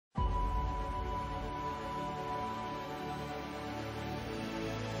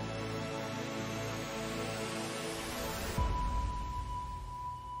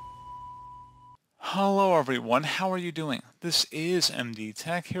Hello everyone, how are you doing? This is MD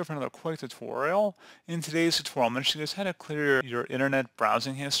Tech here for another quick tutorial. In today's tutorial, I'm going to show you guys how to clear your internet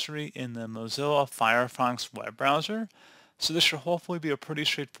browsing history in the Mozilla Firefox web browser. So this should hopefully be a pretty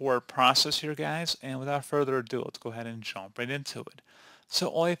straightforward process here, guys, and without further ado, let's go ahead and jump right into it. So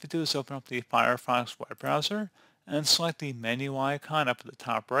all you have to do is open up the Firefox web browser and select the menu icon up at the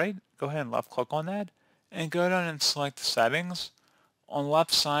top right. Go ahead and left click on that and go down and select Settings. On the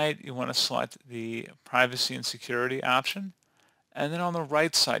left side, you want to select the privacy and security option. And then on the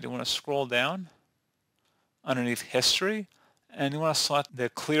right side, you want to scroll down underneath history, and you want to select the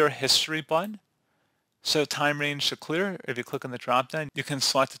clear history button. So time range to clear, if you click on the drop down, you can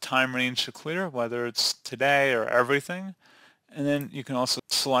select the time range to clear, whether it's today or everything. And then you can also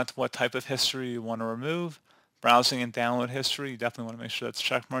select what type of history you want to remove. Browsing and download history, you definitely want to make sure that's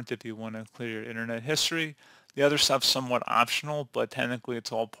checkmarked if you want to clear your internet history. The other stuff's somewhat optional, but technically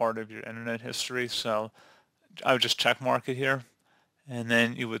it's all part of your internet history, so I would just checkmark it here. And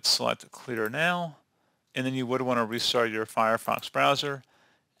then you would select clear now, and then you would want to restart your Firefox browser,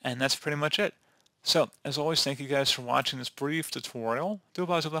 and that's pretty much it. So, as always, thank you guys for watching this brief tutorial. I do hope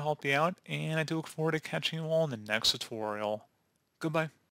I was able to help you out, and I do look forward to catching you all in the next tutorial. Goodbye.